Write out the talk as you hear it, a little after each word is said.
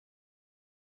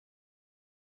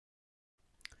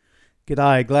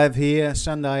G'day, Glav here.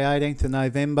 Sunday 18th of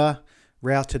November.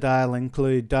 Route today will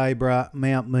include Dayboro,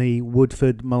 Maleny,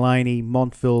 Woodford, Maleny,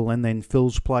 Montville and then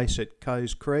Phil's place at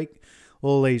Coes Crrek.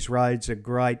 All these roads are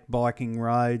great biking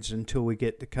roads until we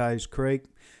get to Coes Crrek.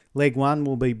 Leg 1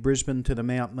 will be Brisbane to the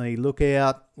Maleny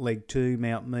lookout. Leg 2,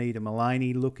 Maleny to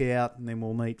Maleny lookout, and then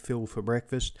we'll meet Phil for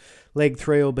breakfast. Leg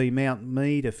 3 will be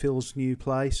Maleny to Phil's new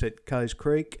place at Coes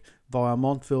Crrek via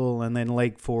Montville, and then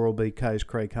leg 4 will be Coes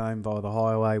Crrek home via the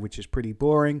highway, which is pretty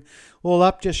boring. All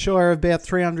up just shy of about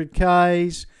 300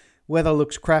 k's. Weather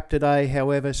looks crap today,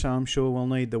 however, so I'm sure we'll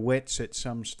need the wets at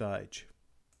some stage.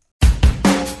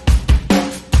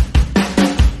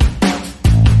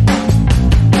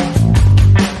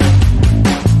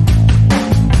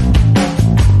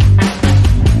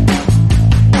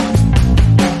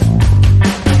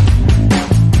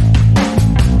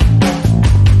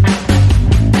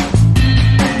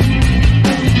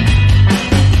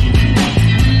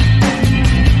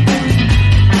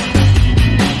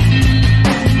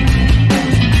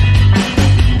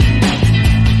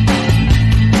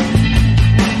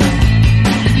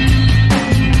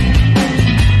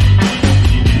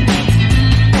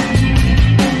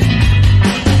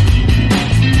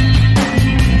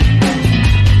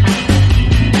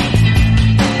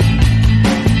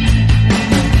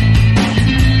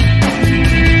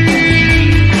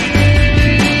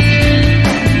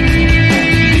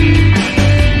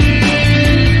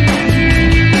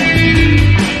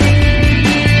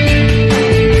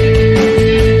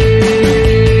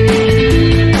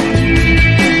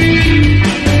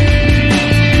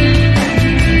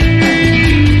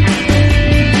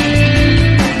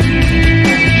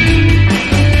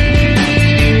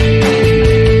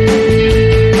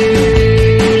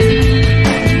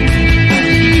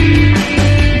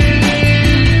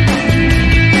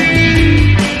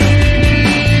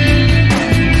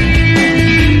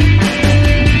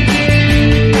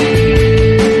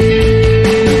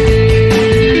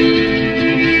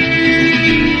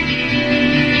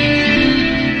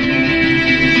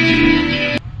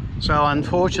 So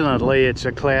unfortunately it's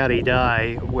a cloudy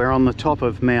day. We're on the top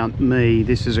of Maleny.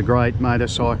 This is a great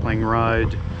motorcycling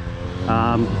road.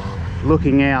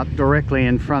 Looking out directly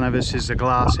in front of us is the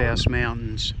Glasshouse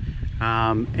Mountains,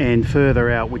 and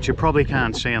further out, which you probably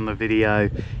can't see on the video,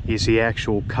 is the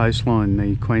actual coastline,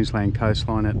 the Queensland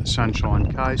coastline at the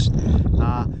Sunshine Coast.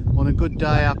 On a good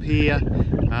day up here,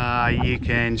 you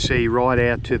can see right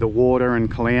out to the water and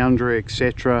Caloundra,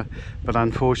 etc. But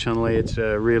unfortunately it's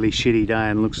a really shitty day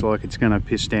and looks like it's going to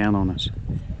piss down on us.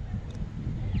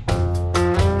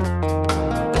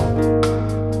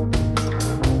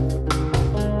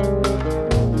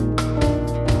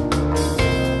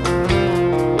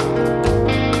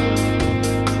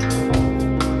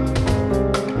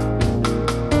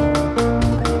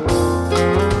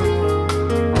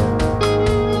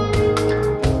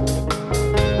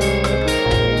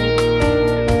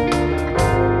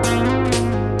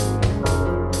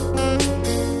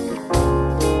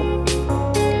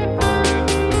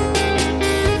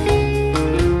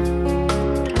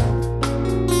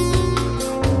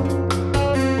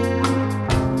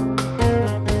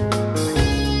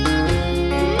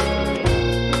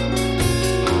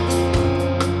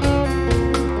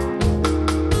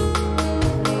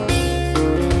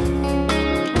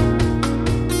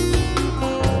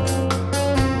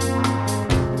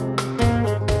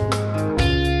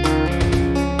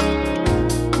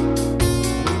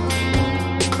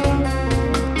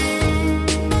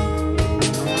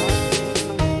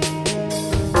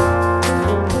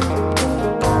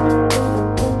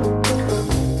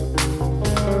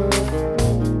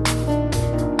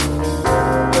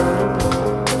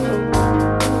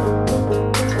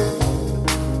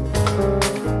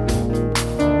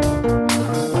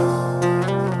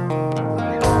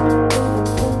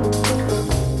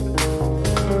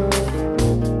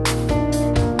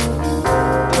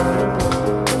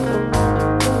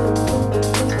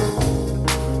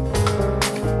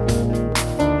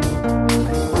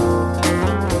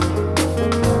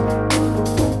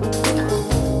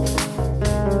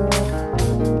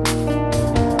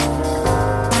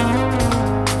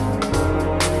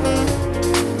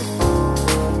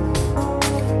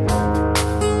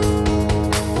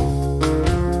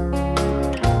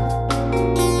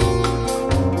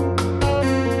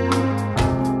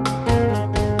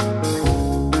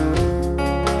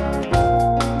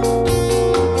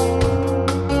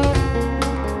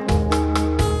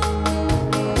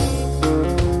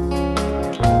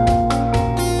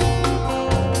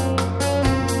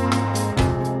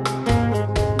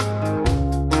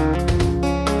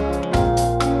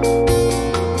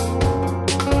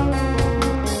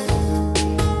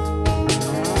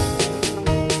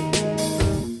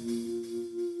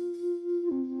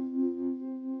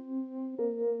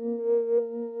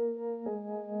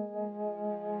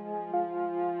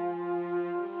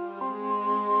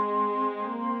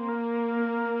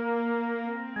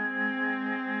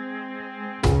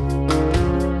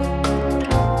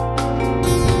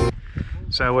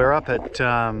 So we're up at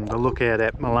the lookout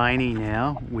at Maleny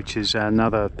now, which is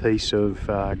another piece of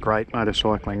great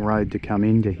motorcycling road to come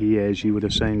into here, as you would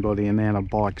have seen by the amount of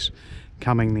bikes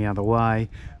coming the other way.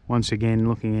 Once again,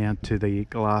 looking out to the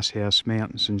Glasshouse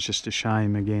Mountains, and it's just a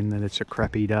shame again that it's a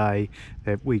crappy day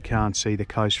that we can't see the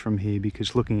coast from here,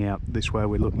 because looking out this way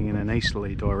we're looking in an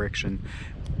easterly direction.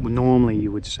 Normally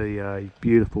you would see a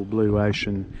beautiful blue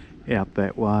ocean out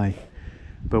that way.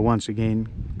 But once again,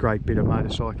 great bit of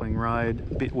motorcycling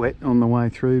road, a bit wet on the way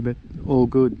through, but all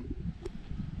good.